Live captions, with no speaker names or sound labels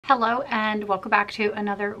Hello and welcome back to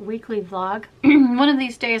another weekly vlog. One of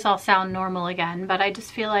these days I'll sound normal again, but I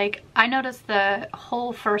just feel like I noticed the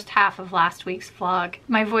whole first half of last week's vlog,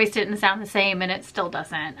 my voice didn't sound the same, and it still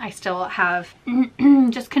doesn't. I still have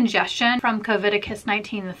just congestion from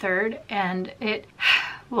COVID-19 the third, and it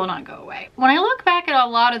will not go away. When I look back at a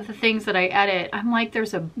lot of the things that I edit, I'm like,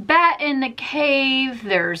 there's a bat in the cave,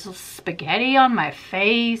 there's spaghetti on my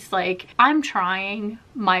face. Like, I'm trying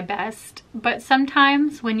my best, but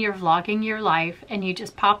sometimes when you're vlogging your life and you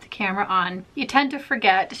just pop the camera on, you tend to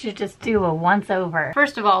forget to just do a once over.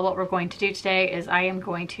 First of all, what we're going to do today is I am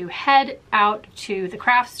going to head out to the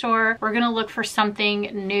craft store. We're gonna look for something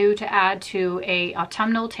new to add to a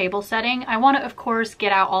autumnal table setting. I want to, of course,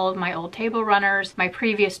 get out all of my old table runners, my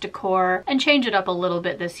previous decor, and change it up a little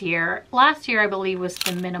bit this year. Last year, I believe, was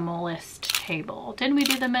the minimalist table. Didn't we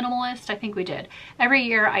do the minimalist? I think we did. Every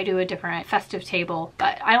year I do a different festive table,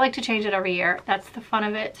 but I like to change it every year. That's the fun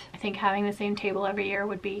of it. I think having the same table every year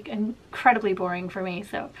would be incredibly boring for me,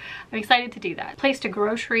 so I'm excited to do that. Placed a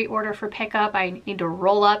grocery order for pickup. I need to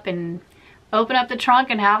roll up and open up the trunk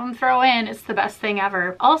and have them throw in. It's the best thing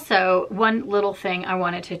ever. Also, one little thing I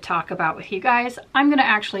wanted to talk about with you guys. I'm gonna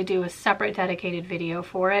actually do a separate dedicated video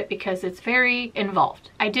for it because it's very involved.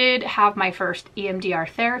 I did have my first EMDR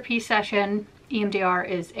therapy session. EMDR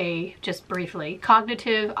is just briefly,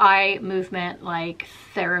 cognitive eye movement like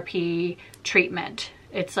therapy treatment.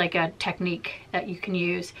 It's like a technique that you can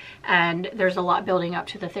use, and there's a lot building up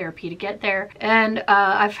to the therapy to get there. And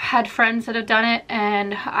I've had friends that have done it,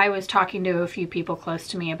 and I was talking to a few people close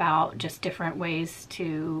to me about just different ways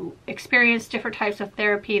to experience different types of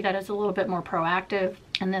therapy that is a little bit more proactive.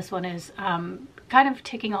 And this one is kind of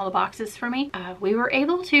ticking all the boxes for me. We were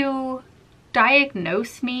able to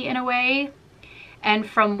diagnose me in a way. And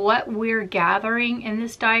from what we're gathering in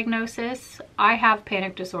this diagnosis, I have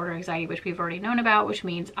panic disorder anxiety, which we've already known about, which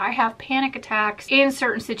means I have panic attacks in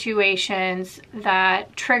certain situations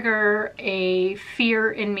that trigger a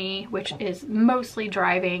fear in me, which is mostly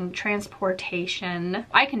driving, transportation.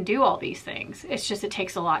 I can do all these things. It's just, it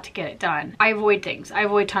takes a lot to get it done. I avoid things. I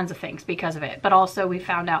avoid tons of things because of it. But also we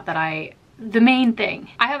found out that the main thing,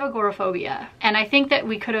 I have agoraphobia. And I think that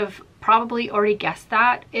we could have probably already guessed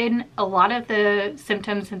that in a lot of the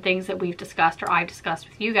symptoms and things that we've discussed, or I've discussed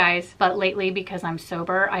with you guys. But lately, because I'm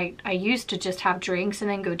sober, I used to just have drinks and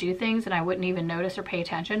then go do things, and I wouldn't even notice or pay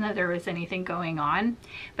attention that there was anything going on.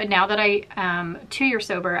 But now that I am 2 years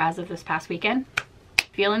sober as of this past weekend,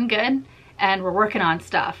 feeling good, and we're working on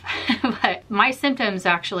stuff. But my symptoms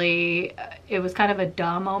actually, it was kind of a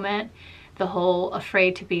duh moment. The whole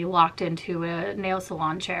afraid to be locked into a nail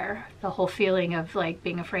salon chair. The whole feeling of like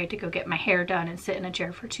being afraid to go get my hair done and sit in a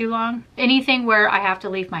chair for too long. Anything where I have to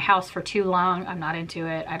leave my house for too long, I'm not into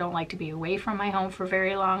it. I don't like to be away from my home for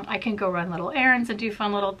very long. I can go run little errands and do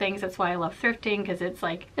fun little things. That's why I love thrifting, because it's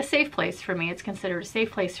like a safe place for me. It's considered a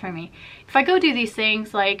safe place for me. If I go do these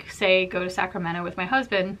things, like say go to Sacramento with my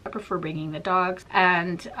husband, I prefer bringing the dogs,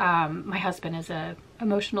 and my husband is a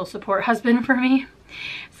emotional support husband for me.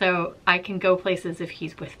 So I can go places if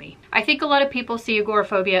he's with me. I think a lot of people see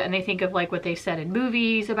agoraphobia and they think of like what they've said in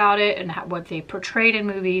movies about it, and what they portrayed in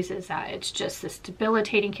movies is that it's just this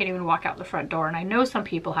debilitating, can't even walk out the front door. And I know some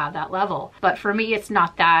people have that level, but for me, it's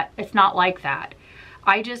not that. It's not like that.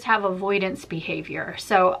 I just have avoidance behavior.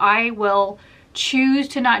 So I will choose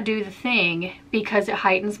to not do the thing because it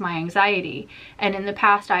heightens my anxiety. And in the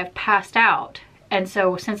past, I've passed out. And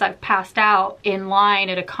so since I've passed out in line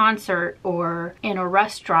at a concert or in a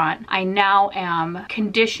restaurant, I now am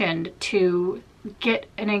conditioned to get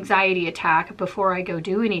an anxiety attack before I go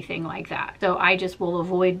do anything like that. So I just will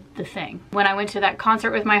avoid the thing. When I went to that concert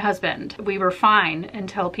with my husband, we were fine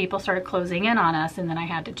until people started closing in on us, and then I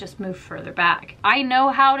had to just move further back. I know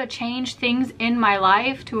how to change things in my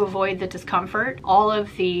life to avoid the discomfort. All of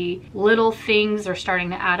the little things are starting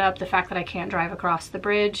to add up. The fact that I can't drive across the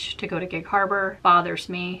bridge to go to Gig Harbor bothers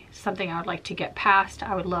me. Something I would like to get past.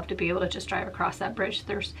 I would love to be able to just drive across that bridge.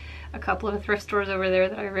 There's a couple of thrift stores over there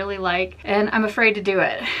that I really like, and I'm afraid to do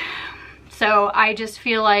it. So I just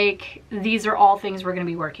feel like these are all things we're going to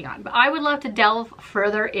be working on. But I would love to delve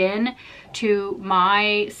further in to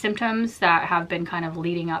my symptoms that have been kind of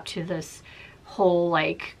leading up to this whole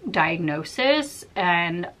like diagnosis,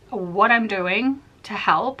 and what I'm doing to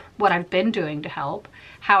help, what I've been doing to help,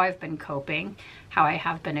 how I've been coping, how I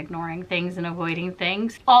have been ignoring things and avoiding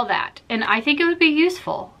things, all that. And I think it would be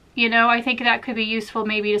useful. You know, I think that could be useful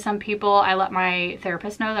maybe to some people. I let my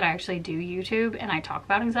therapist know that I actually do YouTube and I talk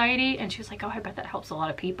about anxiety, and she was like, oh, I bet that helps a lot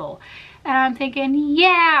of people. And I'm thinking,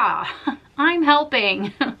 yeah, I'm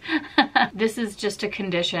helping. This is just a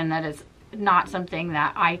condition that is not something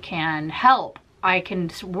that I can help I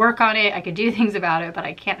can work on it, I can do things about it, but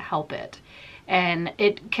I can't help it. And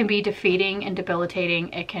it can be defeating and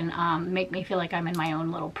debilitating. It can make me feel like I'm in my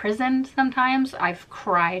own little prison sometimes. I've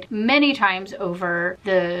cried many times over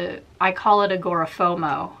I call it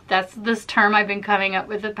agorafomo. That's this term I've been coming up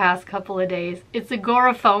with the past couple of days. It's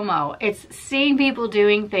agorafomo. It's seeing people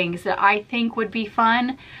doing things that I think would be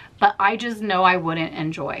fun, but I just know I wouldn't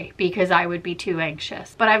enjoy because I would be too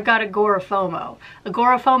anxious. But I've got agorafomo.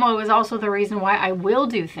 Agorafomo is also the reason why I will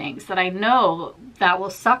do things that I know that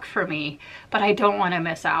will suck for me, but I don't want to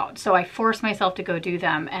miss out. So I force myself to go do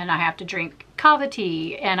them, and I have to drink kava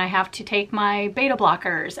tea, and I have to take my beta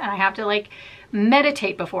blockers, and I have to like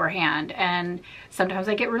meditate beforehand, and sometimes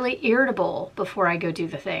I get really irritable before I go do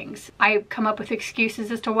the things. I come up with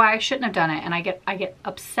excuses as to why I shouldn't have done it, and I get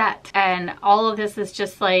upset. And all of this is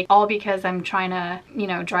just like all because I'm trying to, you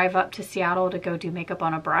know, drive up to Seattle to go do makeup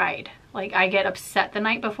on a bride. Like, I get upset the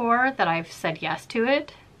night before that I've said yes to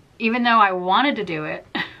it, even though I wanted to do it.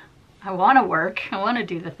 I want to work, I want to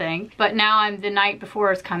do the thing, but now the night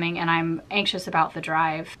before is coming and I'm anxious about the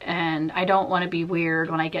drive, and I don't want to be weird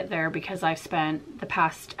when I get there because I've spent the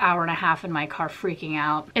past hour and a half in my car freaking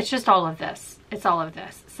out. It's just all of this. It's all of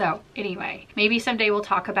this. So anyway, maybe someday we'll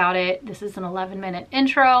talk about it. This is an 11-minute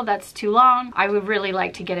intro. That's too long. I would really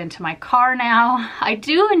like to get into my car now. I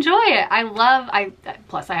do enjoy it.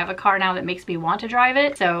 Plus I have a car now that makes me want to drive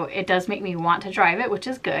it. So it does make me want to drive it, which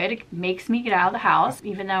is good. It makes me get out of the house,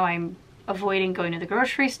 even though I'm avoiding going to the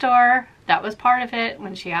grocery store. That was part of it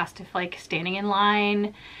when she asked if like standing in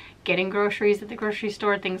line, getting groceries at the grocery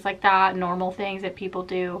store, things like that, normal things that people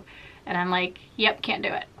do. And I'm like, yep, can't do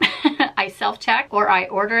it. I self-check, or I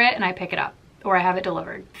order it and I pick it up, or I have it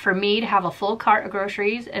delivered. For me to have a full cart of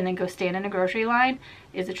groceries and then go stand in a grocery line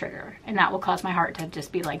is a trigger, and that will cause my heart to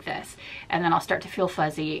just be like this, and then I'll start to feel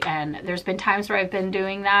fuzzy. And there's been times where I've been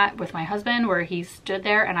doing that with my husband where he stood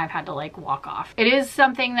there and I've had to like walk off. It is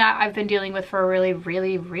something that I've been dealing with for a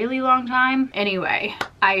really long time. Anyway,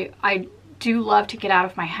 I do love to get out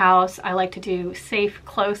of my house. I like to do safe,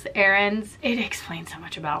 close errands. It explains so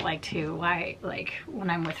much about like too why, like when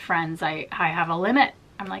I'm with friends, I have a limit.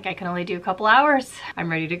 I'm like, I can only do a couple hours. I'm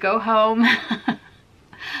ready to go home.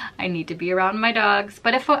 I need to be around my dogs.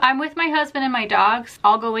 But if I'm with my husband and my dogs,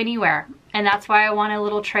 I'll go anywhere. And that's why I want a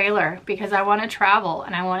little trailer, because I want to travel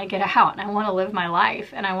and I want to get out and I want to live my life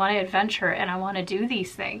and I want to adventure and I want to do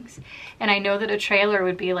these things. And I know that a trailer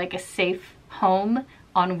would be like a safe home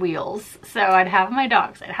on wheels. So I'd have my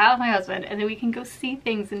dogs, I'd have my husband, and then we can go see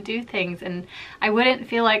things and do things, and I wouldn't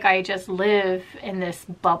feel like I just live in this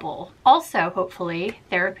bubble. Also, hopefully,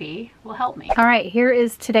 therapy will help me. All right, here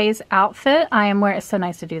is today's outfit. I am wearing, it's so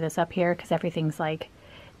nice to do this up here because everything's like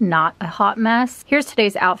not a hot mess. Here's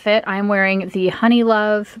today's outfit. I'm wearing the Honey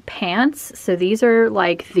Love pants. So these are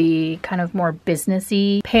like the kind of more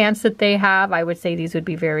businessy pants that they have. I would say these would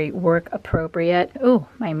be very work appropriate. Oh,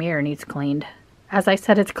 my mirror needs cleaned. As I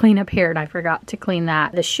said, it's clean up here and I forgot to clean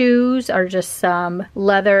that. The shoes are just some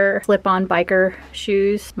leather slip-on biker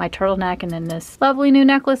shoes, my turtleneck, and then this lovely new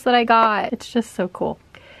necklace that I got. It's just so cool.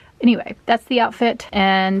 Anyway, that's the outfit,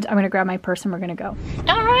 and I'm gonna grab my purse and we're gonna go.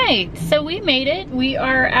 All right, so we made it. We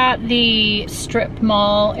are at the strip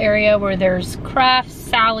mall area where there's Crafts,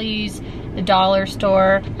 Sally's, the dollar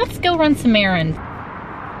store. Let's go run some errands.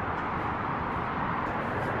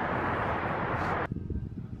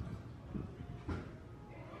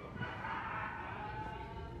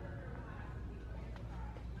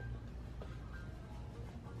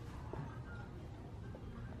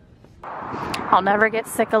 I'll never get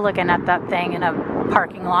sick of looking at that thing in a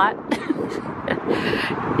parking lot.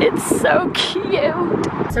 It's so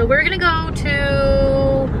cute. So we're gonna go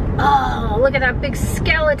to, oh, look at that big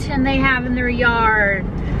skeleton they have in their yard.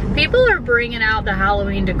 People are bringing out the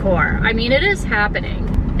Halloween decor. I mean, it is happening.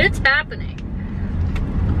 It's happening.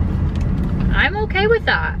 I'm okay with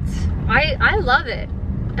that. I love it.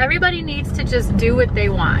 Everybody needs to just do what they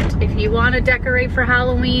want. If you want to decorate for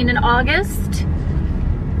Halloween in August,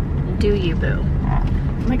 do you, boo.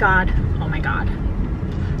 Oh my God, oh my God.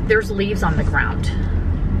 There's leaves on the ground.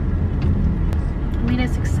 I mean,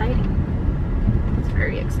 it's exciting. It's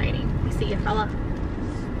very exciting. You see you, fella?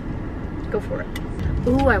 Go for it.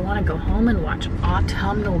 Ooh, I want to go home and watch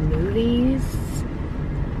autumnal movies.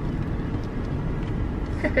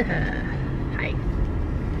 Hi. Hi.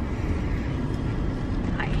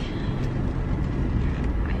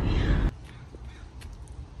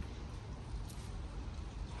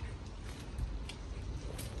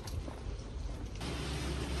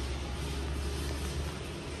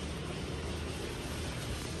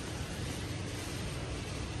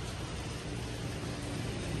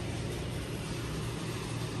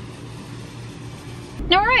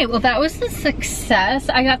 All right, well that was a success.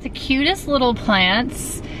 I got the cutest little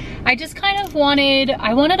plants. I just kind of wanted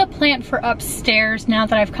a plant for upstairs now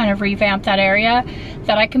that I've kind of revamped that area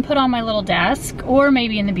that I can put on my little desk or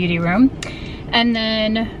maybe in the beauty room. And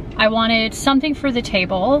then I wanted something for the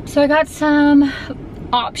table. So I got some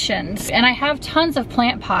options and I have tons of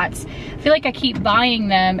plant pots. I feel like I keep buying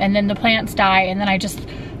them and then the plants die and then I just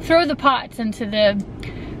throw the pots into the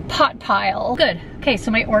pot pile. Good. Okay,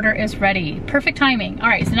 so my order is ready. Perfect timing. All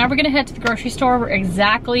right, so now we're gonna head to the grocery store. We're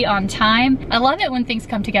exactly on time. I love it when things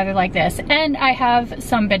come together like this. And I have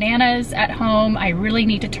some bananas at home. I really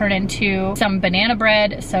need to turn into some banana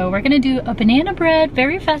bread. So we're gonna do a banana bread,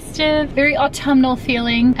 very festive, very autumnal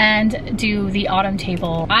feeling, and do the autumn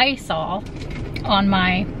table. I saw on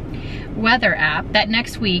my weather app that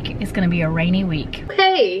next week is gonna be a rainy week.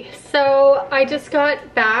 Okay, so I just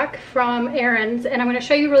got back from errands and I'm gonna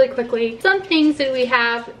show you really quickly some things that we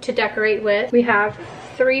have to decorate with. We have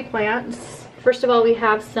 3 plants. First of all, we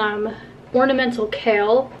have some ornamental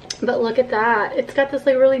kale, but look at that. It's got this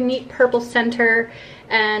like really neat purple center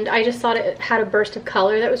and I just thought it had a burst of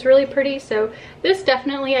color that was really pretty. So this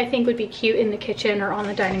definitely I think would be cute in the kitchen or on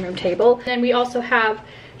the dining room table. Then we also have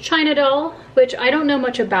China doll, which I don't know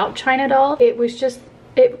much about China doll. It was just,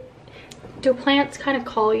 do plants kind of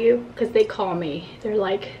call you? Because they call me. They're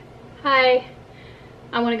like, hi,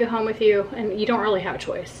 I want to go home with you, and you don't really have a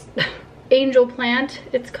choice. Angel plant,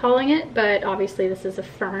 it's calling it, but obviously this is a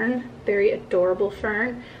fern, very adorable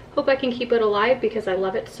fern. Hope I can keep it alive because I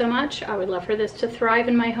love it so much. I would love for this to thrive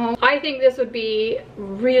in my home. I think this would be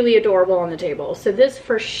really adorable on the table. So this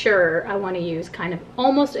for sure I want to use kind of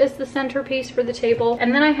almost as the centerpiece for the table.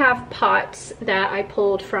 And then I have pots that I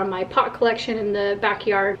pulled from my pot collection in the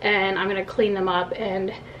backyard and I'm going to clean them up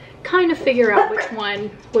and kind of figure out which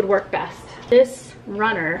one would work best. This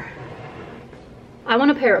runner, I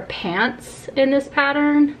want a pair of pants in this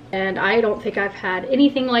pattern and I don't think I've had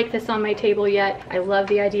anything like this on my table yet. I love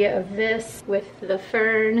the idea of this with the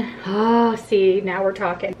fern. Oh, see, now we're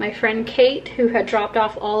talking. My friend Kate, who had dropped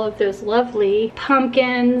off all of those lovely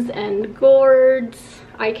pumpkins and gourds,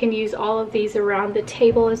 I can use all of these around the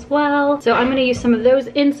table as well. So I'm gonna use some of those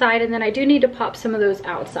inside and then I do need to pop some of those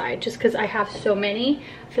outside just because I have so many.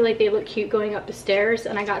 I feel like they look cute going up the stairs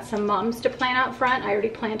and I got some mums to plant out front. I already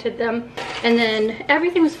planted them. And then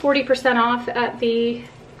everything was 40% off at the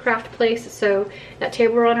craft place. So that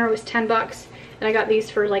table runner was 10 bucks. And I got these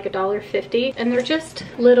for like $1.50 and they're just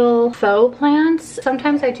little faux plants.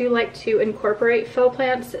 Sometimes I do like to incorporate faux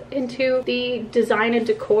plants into the design and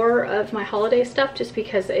decor of my holiday stuff just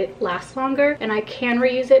because it lasts longer and I can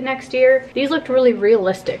reuse it next year. These looked really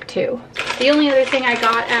realistic too. The only other thing I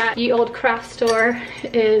got at the old craft store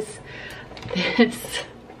is this.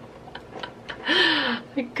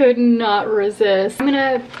 I could not resist. I'm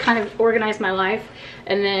gonna kind of organize my life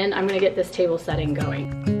and then I'm gonna get this table setting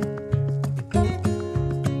going.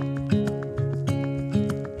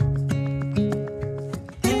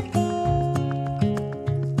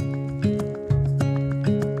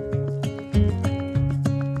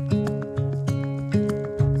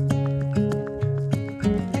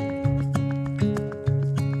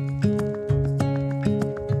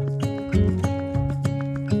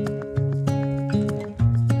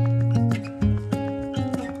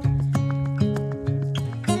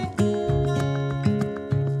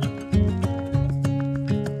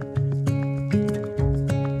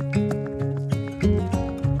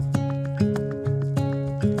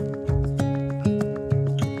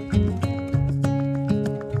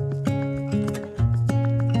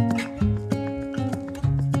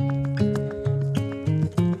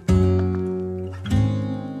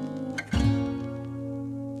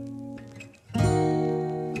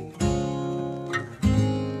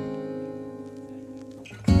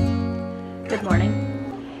 Good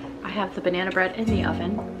morning. I have the banana bread in the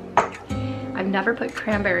oven. I've never put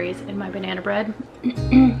cranberries in my banana bread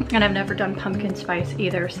and I've never done pumpkin spice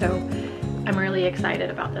either, so I'm really excited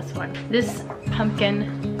about this one. This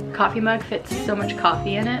pumpkin coffee mug fits so much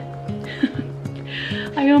coffee in it.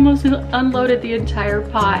 I almost unloaded the entire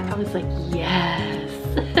pot. I was like, yes.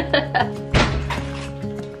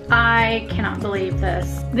 I cannot believe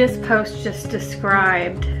this. This post just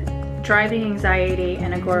described driving anxiety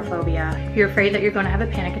and agoraphobia. You're afraid that you're going to have a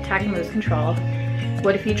panic attack and lose control.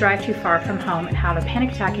 What if you drive too far from home and have a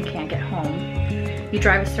panic attack and can't get home? You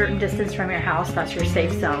drive a certain distance from your house, that's your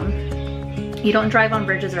safe zone. You don't drive on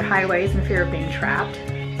bridges or highways in fear of being trapped.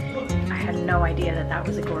 I had no idea that that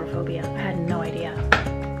was agoraphobia. I had no idea.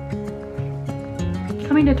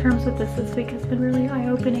 Coming to terms with this week has been really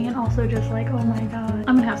eye-opening and also just like, oh my god.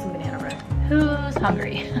 I'm gonna have some banana bread. Who's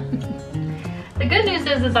hungry? The good news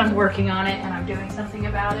is I'm working on it and I'm doing something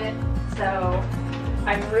about it. So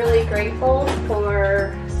I'm really grateful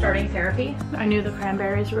for starting therapy. I knew the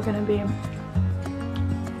cranberries were gonna be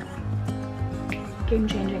game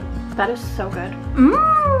changing. That is so good.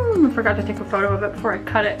 I forgot to take a photo of it before I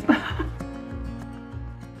cut it.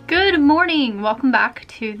 Good morning. Welcome back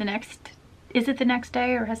to the next, is it the next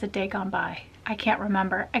day or has a day gone by? I can't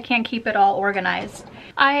remember. I can't keep it all organized.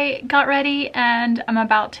 I got ready and I'm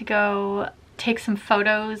about to go take some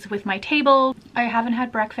photos with my table. I haven't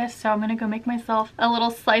had breakfast, so I'm gonna go make myself a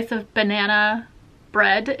little slice of banana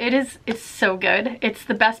bread. It's so good. It's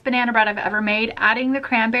the best banana bread I've ever made. Adding the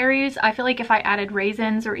cranberries, I feel like if I added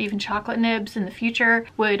raisins or even chocolate nibs in the future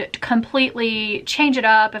would completely change it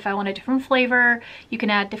up. If I want a different flavor, you can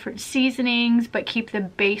add different seasonings but keep the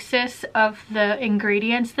basis of the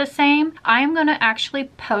ingredients the same. I am gonna actually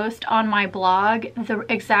post on my blog the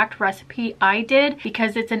exact recipe I did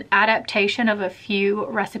because it's an adaptation of a few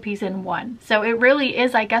recipes in one. So it really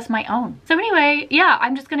is, I guess, my own. So anyway, yeah,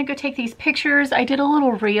 I'm just gonna go take these pictures. I did a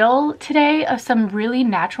little reel today of some really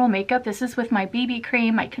natural makeup. This is with my BB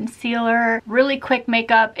cream, my concealer, really quick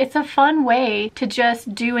makeup. It's a fun way to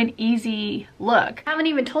just do an easy look. I haven't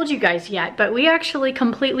even told you guys yet, but we actually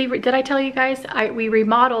completely, did I tell you guys? We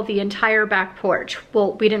remodeled the entire back porch.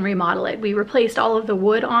 Well, we didn't remodel it. We replaced all of the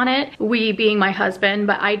wood on it, we being my husband,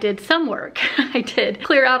 but I did some work. I did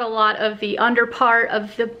clear out a lot of the under part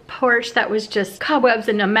of the porch that was just cobwebs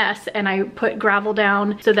and a mess, and I put gravel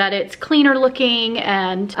down so that it's cleaner looking,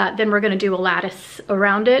 and then we're gonna do a lattice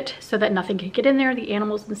around it so that nothing can get in there, the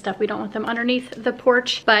animals and stuff. We don't want them underneath the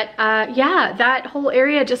porch. But yeah, that whole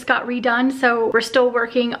area just got redone, so we're still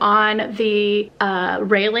working on the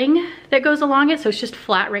railing that goes along it, so it's just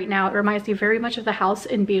flat right now. It reminds me very much of the house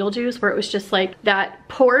in Beetlejuice where it was just like that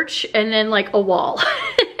porch and then like a wall.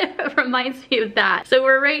 It reminds me of that. So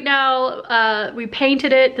we're right now, we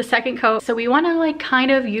painted it the second coat, so we want to like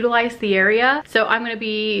kind of utilize the area. So I'm going to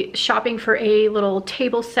be shopping for a little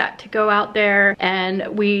table set to go out there,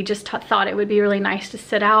 and we just thought it would be really nice to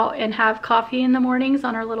sit out and have coffee in the mornings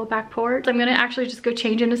on our little back porch. I'm going to actually just go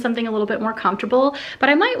change into something a little bit more comfortable, but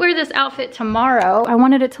I might wear this outfit tomorrow. I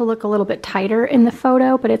wanted it to look a little bit tighter in the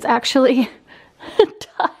photo, but it's actually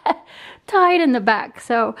tied in the back,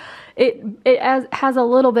 so it has a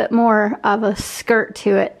little bit more of a skirt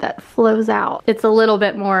to it that flows out. It's a little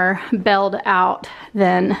bit more belled out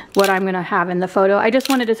than what I'm gonna have in the photo. I just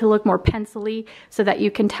wanted it to look more pencil-y so that you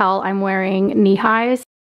can tell I'm wearing knee highs.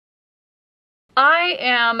 I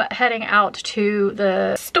am heading out to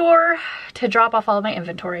the store to drop off all of my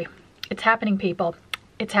inventory. It's happening, people.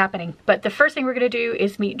 It's happening. But the first thing we're gonna do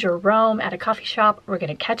is meet Jerome at a coffee shop. We're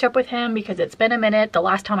gonna catch up with him because it's been a minute. The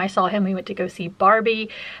last time I saw him, we went to go see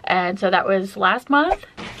Barbie, and so that was last month.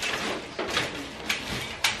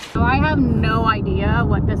 So I have no idea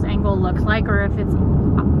what this angle looks like or if it's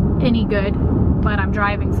any good, but I'm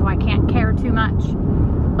driving so I can't care too much.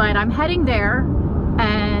 But I'm heading there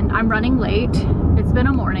and I'm running late. It's been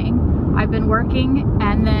a morning. I've been working,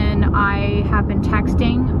 and then I have been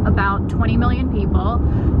texting about 20 million people.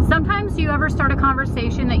 Sometimes you ever start a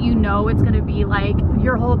conversation that you know it's gonna be like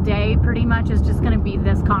your whole day pretty much is just gonna be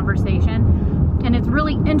this conversation. And it's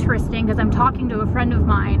really interesting because I'm talking to a friend of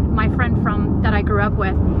mine, my friend from that I grew up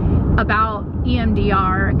with, about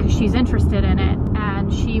EMDR because she's interested in it,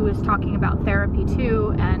 and she was talking about therapy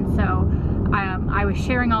too, and so I was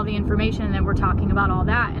sharing all the information, and then we're talking about all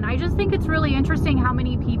that. And I just think it's really interesting how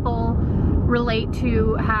many people relate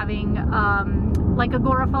to having like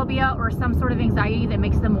agoraphobia or some sort of anxiety that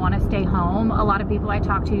makes them want to stay home. A lot of people I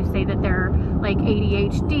talk to say that they're like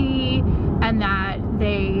ADHD and that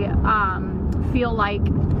they feel like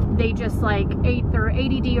they just like they're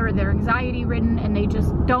ADD or they're anxiety ridden and they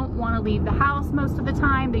just don't want to leave the house most of the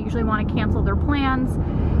time. They usually want to cancel their plans.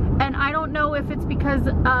 And I don't know if it's because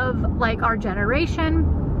of like our generation.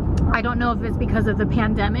 I don't know if it's because of the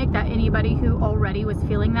pandemic that anybody who already was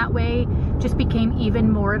feeling that way just became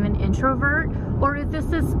even more of an introvert, or if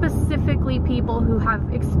this is specifically people who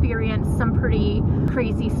have experienced some pretty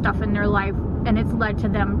crazy stuff in their life and it's led to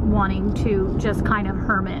them wanting to just kind of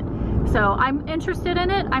hermit. So I'm interested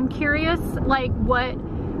in it. I'm curious like what,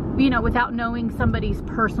 you know, without knowing somebody's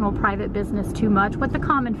personal private business too much, what the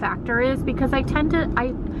common factor is, because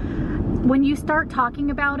when you start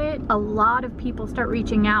talking about it, a lot of people start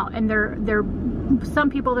reaching out, and they're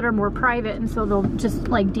some people that are more private, and so they'll just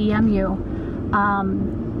like DM you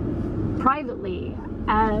privately,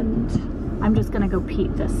 and I'm just gonna go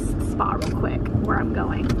peep this spot real quick where I'm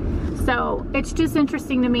going. So it's just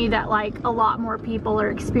interesting to me that like a lot more people are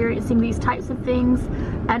experiencing these types of things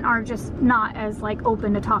and are just not as like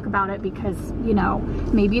open to talk about it because, you know,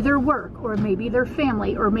 maybe their work or maybe their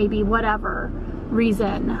family or maybe whatever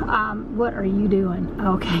reason. What are you doing?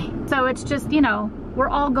 Okay. So it's just, you know, we're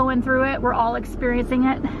all going through it. We're all experiencing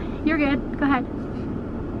it. You're good. Go ahead.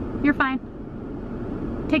 You're fine.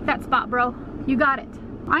 Take that spot, bro. You got it.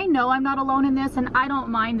 I know I'm not alone in this, and I don't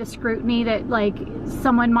mind the scrutiny that like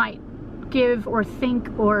someone might give or think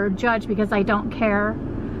or judge because I don't care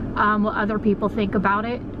what other people think about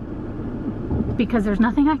it, because there's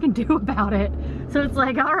nothing I can do about it. So it's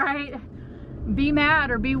like, all right, be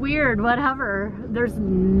mad or be weird, whatever. There's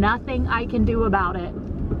nothing I can do about it.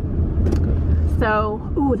 So,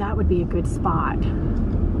 ooh, that would be a good spot.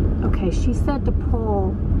 Okay, she said to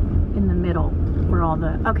pull in the middle where all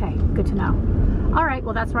the, okay, good to know. All right,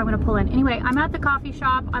 well, that's where I'm gonna pull in. Anyway, I'm at the coffee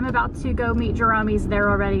shop. I'm about to go meet Jerome. He's there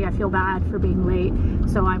already. I feel bad for being late.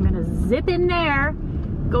 So I'm gonna zip in there,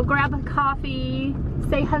 go grab a coffee,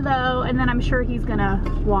 say hello, and then I'm sure he's gonna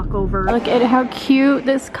walk over. Look at how cute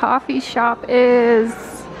this coffee shop is.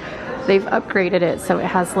 They've upgraded it so it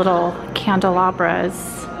has little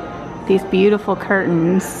candelabras, these beautiful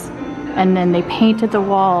curtains, and then they painted the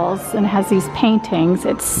walls and it has these paintings.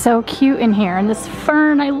 It's so cute in here, and this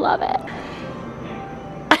fern, I love it.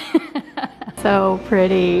 So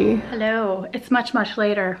pretty. Hello, it's much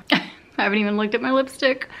later. I haven't even looked at my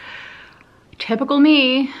lipstick. Typical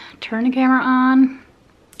me. Turn the camera on.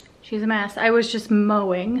 She's a mess. I was just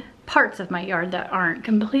mowing parts of my yard that aren't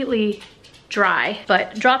completely dry,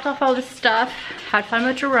 but dropped off all this stuff, had fun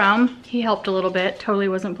with Jerome. He helped a little bit. Totally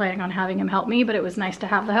wasn't planning on having him help me, but it was nice to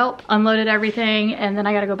have the help. Unloaded everything, and then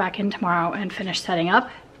I gotta go back in tomorrow and finish setting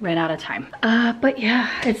up. Ran out of time. But yeah,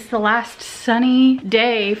 it's the last sunny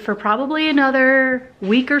day for probably another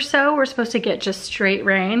week or so. We're supposed to get just straight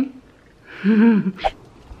rain.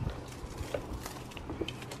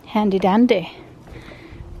 Handy dandy.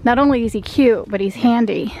 Not only is he cute, but he's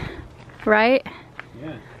handy, right?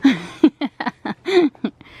 Yeah.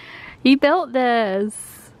 He built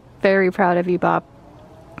this. Very proud of you, Bob.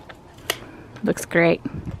 Looks great.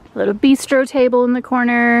 Little bistro table in the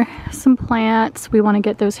corner, some plants. We want to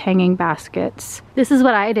get those hanging baskets. This is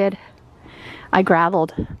what I did. I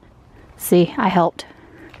gravelled. See, I helped.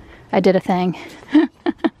 I did a thing.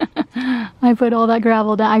 I put all that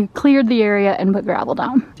gravel down. I cleared the area and put gravel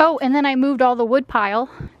down. Oh, and then I moved all the wood pile.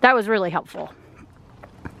 That was really helpful.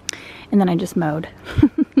 And then I just mowed.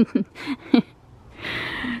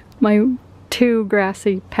 My 2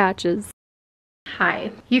 grassy patches.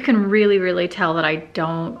 Hi. You can really tell that I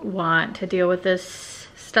don't want to deal with this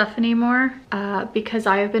stuff anymore because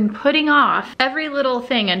I have been putting off every little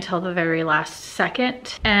thing until the very last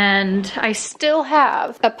second, and I still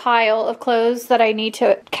have a pile of clothes that I need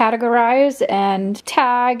to categorize and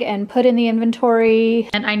tag and put in the inventory,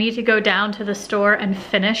 and I need to go down to the store and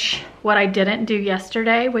finish what I didn't do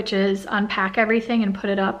yesterday, which is unpack everything and put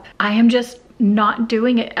it up. I am just not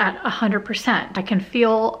doing it at 100%. I can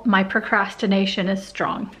feel my procrastination is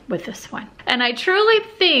strong with this one. And I truly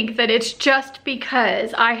think that it's just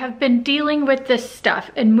because I have been dealing with this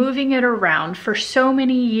stuff and moving it around for so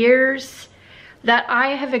many years that I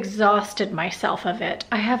have exhausted myself of it.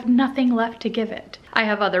 I have nothing left to give it. I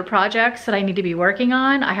have other projects that I need to be working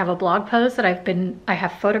on. I have a blog post that I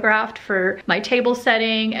have photographed for my table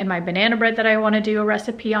setting and my banana bread that I want to do a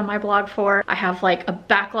recipe on my blog for. I have like a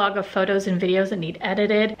backlog of photos and videos that need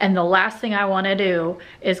edited, and the last thing I want to do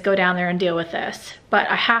is go down there and deal with this, but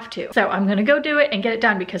I have to. So I'm gonna go do it and get it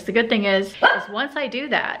done, because the good thing is once I do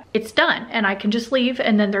that, it's done and I can just leave,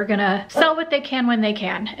 and then they're gonna sell what they can when they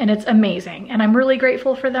can, and it's amazing. And I'm really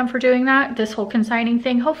grateful for them for doing that. This whole consigning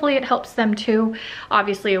thing, hopefully it helps them too.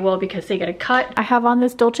 Obviously it will, because they get a cut. I have on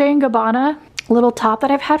this Dolce & Gabbana little top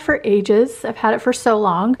that I've had for ages. I've had it for so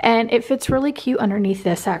long, and it fits really cute underneath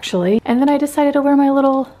this actually. And then I decided to wear my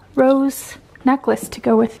little rose necklace to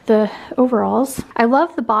go with the overalls. I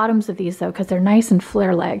love the bottoms of these though, because they're nice and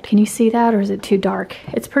flare-legged. Can you see that, or is it too dark?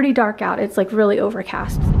 It's pretty dark out. It's like really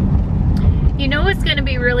overcast. You know what's gonna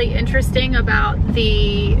be really interesting about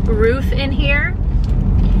the roof in here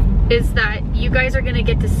is that you guys are gonna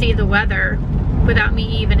get to see the weather without me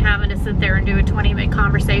even having to sit there and do a 20-minute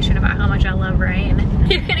conversation about how much I love rain.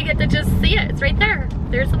 You're gonna get to just see it. It's right there.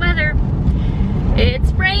 There's the weather.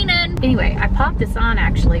 It's raining. Anyway, I popped this on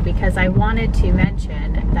actually because I wanted to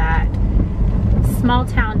mention that Small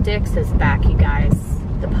Town Dix is back, you guys.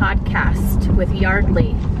 The podcast with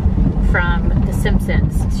Yardley from The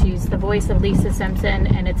Simpsons. She's the voice of Lisa Simpson,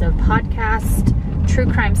 and it's a podcast,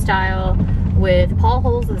 true crime style, with Paul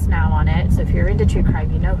Holz's now on it. So if you're into true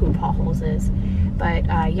crime, you know who Paul Holz is. But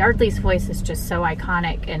Yardley's voice is just so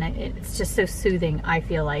iconic, and it's just so soothing, I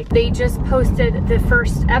feel like. They just posted the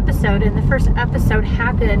first episode, and the first episode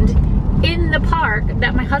happened in the park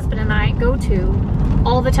that my husband and I go to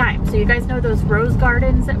all the time. So you guys know those rose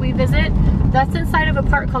gardens that we visit? That's inside of a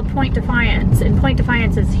park called Point Defiance, and Point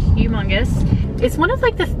Defiance is humongous. It's one of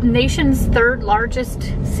like the nation's 3rd largest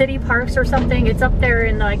city parks or something. It's up there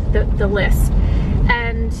in like the list.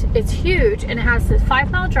 And it's huge, and it has this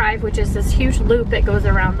 5-mile drive, which is this huge loop that goes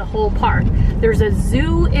around the whole park. There's a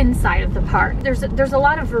zoo inside of the park. There's a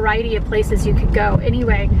lot of variety of places you could go.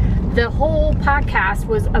 Anyway, the whole podcast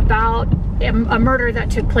was about a murder that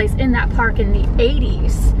took place in that park in the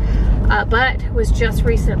 80s, but was just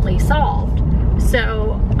recently solved.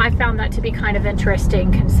 So I found that to be kind of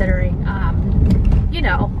interesting, considering, you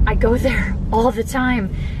know, I go there all the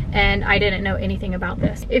time and I didn't know anything about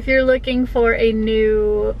this. If you're looking for a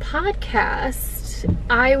new podcast,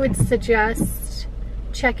 I would suggest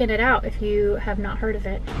checking it out if you have not heard of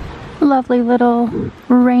it. Lovely little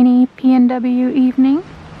rainy PNW evening.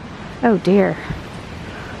 Oh dear.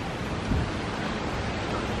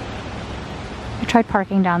 I tried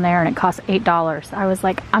parking down there and it cost $8. I was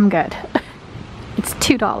like, I'm good. It's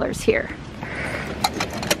 $2 here.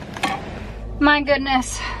 My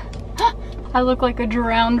goodness. I look like a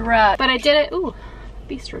drowned rat, but I did it. Ooh,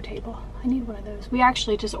 bistro table. I need one of those. We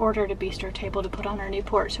actually just ordered a bistro table to put on our new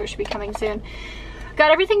porch, so it should be coming soon.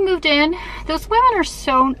 Got everything moved in. Those women are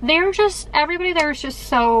so, everybody there is just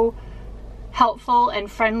so helpful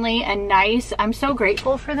and friendly and nice. I'm so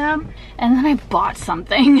grateful for them. And then I bought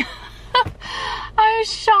something. I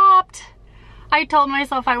shopped. I told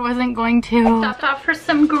myself I wasn't going to. I stopped off for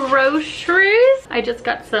some groceries. I just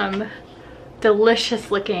got some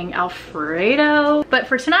delicious looking Alfredo. But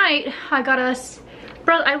for tonight, I got us,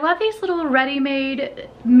 I love these little ready-made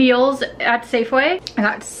meals at Safeway. I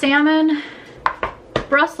got salmon,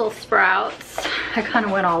 Brussels sprouts. I kind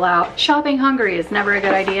of went all out. Shopping hungry is never a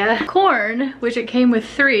good idea. Corn, which it came with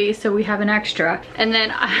 3, so we have an extra. And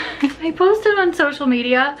then I posted on social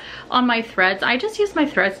media on my threads. I just use my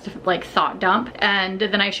threads to like thought dump, and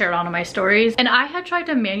then I share it on my stories. And I had tried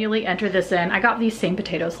to manually enter this in. I got these same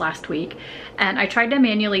potatoes last week, and I tried to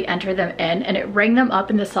manually enter them in, and it rang them up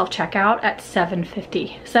in the self-checkout at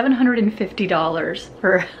 $750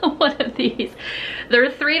 for one of these.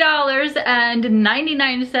 They're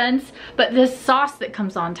 $3.99, but this sauce that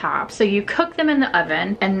comes on top. So you cook them in the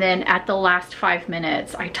oven, and then at the last 5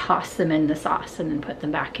 minutes, I toss them in the sauce and then put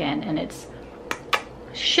them back in, and it's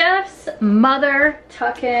chef's mother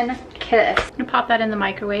tuckin' kiss. I'm gonna pop that in the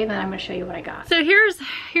microwave, and I'm gonna show you what I got. So here's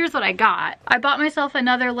what I got. I bought myself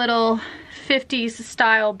another little 50s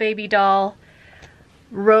style baby doll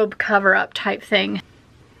robe cover-up type thing.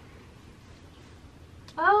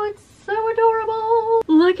 Oh, it's so adorable.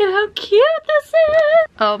 Look at how cute this is.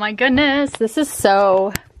 Oh my goodness, this is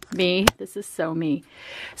so me. This is so me.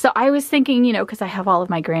 So I was thinking, you know, because I have all of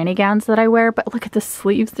my granny gowns that I wear, but look at the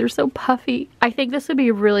sleeves, they're so puffy. I think this would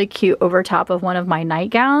be really cute over top of one of my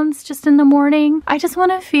nightgowns just in the morning. I just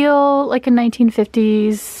want to feel like a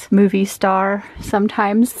 1950s movie star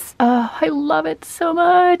sometimes. Oh, I love it so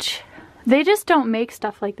much. They just don't make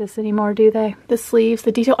stuff like this anymore, do they? The sleeves,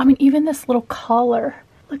 the detail, I mean, even this little collar.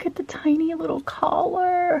 Look at the tiny little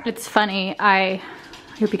collar. It's funny, I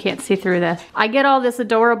hope you can't see through this. I get all this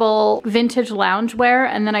adorable vintage loungewear,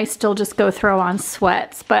 and then I still just go throw on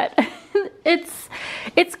sweats, but it's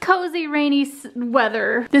cozy rainy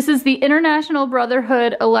weather. This is the International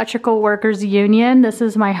Brotherhood Electrical Workers Union. This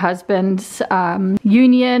is my husband's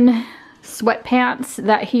union sweatpants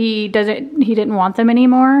that he didn't want them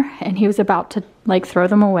anymore, and he was about to like throw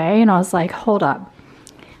them away, and I was like, hold up.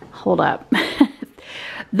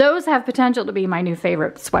 Those have potential to be my new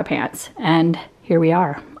favorite sweatpants, and here we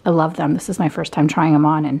are. I love them. This is my first time trying them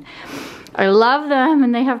on, and I love them,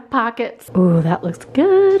 and they have pockets. Ooh, that looks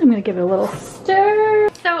good. I'm gonna give it a little stir.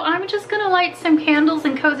 So I'm just gonna light some candles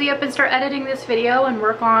and cozy up and start editing this video and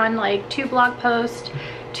work on like 2 blog posts,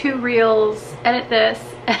 2 reels, edit this,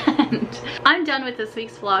 and I'm done with this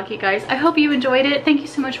week's vlog, you guys. I hope you enjoyed it. Thank you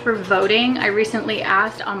so much for voting. I recently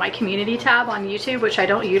asked on my community tab on YouTube, which I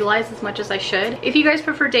don't utilize as much as I should, if you guys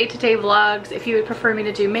prefer day-to-day vlogs, if you would prefer me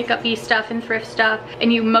to do makeup-y stuff and thrift stuff,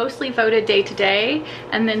 and you mostly voted day-to-day,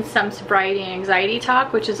 and then some sobriety and anxiety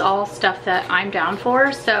talk, which is all stuff that I'm down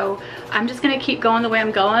for. So I'm just gonna keep going the way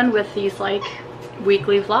I'm going with these like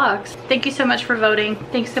weekly vlogs. Thank you so much for voting.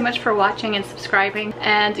 Thanks so much for watching and subscribing,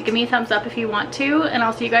 and give me a thumbs up if you want to, and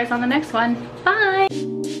I'll see you guys on the next one. Bye.